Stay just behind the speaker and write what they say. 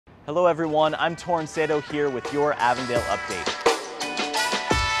Hello everyone, I'm Torin Sadow here with your Avondale update.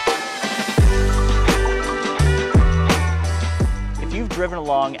 If you've driven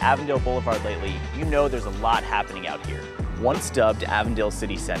along Avondale Boulevard lately, you know there's a lot happening out here. Once dubbed Avondale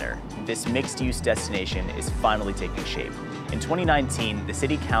City Center, this mixed-use destination is finally taking shape. In 2019, the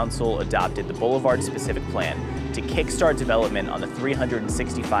City Council adopted the Boulevard-specific plan to kickstart development on the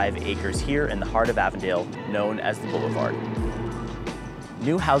 365 acres here in the heart of Avondale, known as the Boulevard.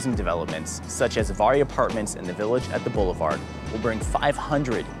 New housing developments, such as Avari Apartments in the Village at the Boulevard, will bring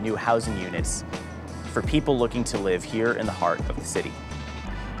 500 new housing units for people looking to live here in the heart of the city.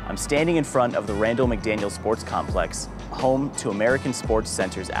 I'm standing in front of the Randall McDaniel Sports Complex, home to American Sports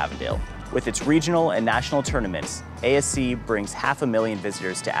Centers Avondale. With its regional and national tournaments, ASC brings 500,000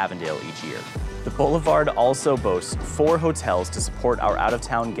 visitors to Avondale each year. The Boulevard also boasts 4 hotels to support our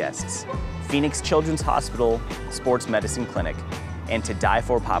out-of-town guests: Phoenix Children's Hospital, Sports Medicine Clinic, and To Die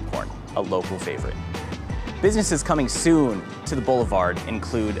For Popcorn, a local favorite. Businesses coming soon to the Boulevard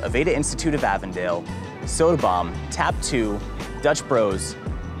include Aveda Institute of Avondale, Soda Bomb, Tap 2, Dutch Bros,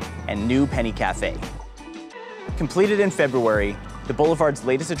 and New Penny Cafe. Completed in February, the Boulevard's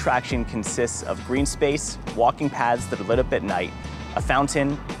latest attraction consists of green space, walking paths that are lit up at night, a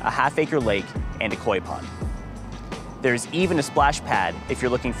fountain, a half-acre lake, and a koi pond. There's even a splash pad if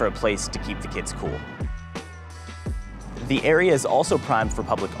you're looking for a place to keep the kids cool. The area is also primed for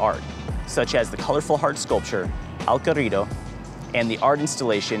public art, such as the colorful heart sculpture, El Corrido, and the art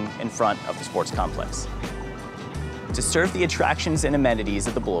installation in front of the sports complex. To serve the attractions and amenities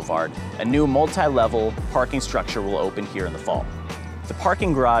of the Boulevard, a new multi-level parking structure will open here in the fall. The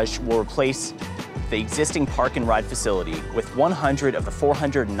parking garage will replace the existing park and ride facility with 100 of the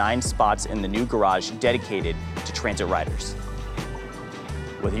 409 spots in the new garage dedicated to transit riders.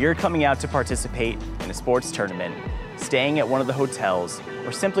 Whether you're coming out to participate in a sports tournament, staying at one of the hotels,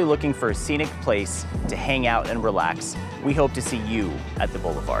 or simply looking for a scenic place to hang out and relax, we hope to see you at the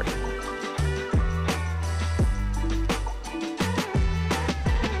Boulevard.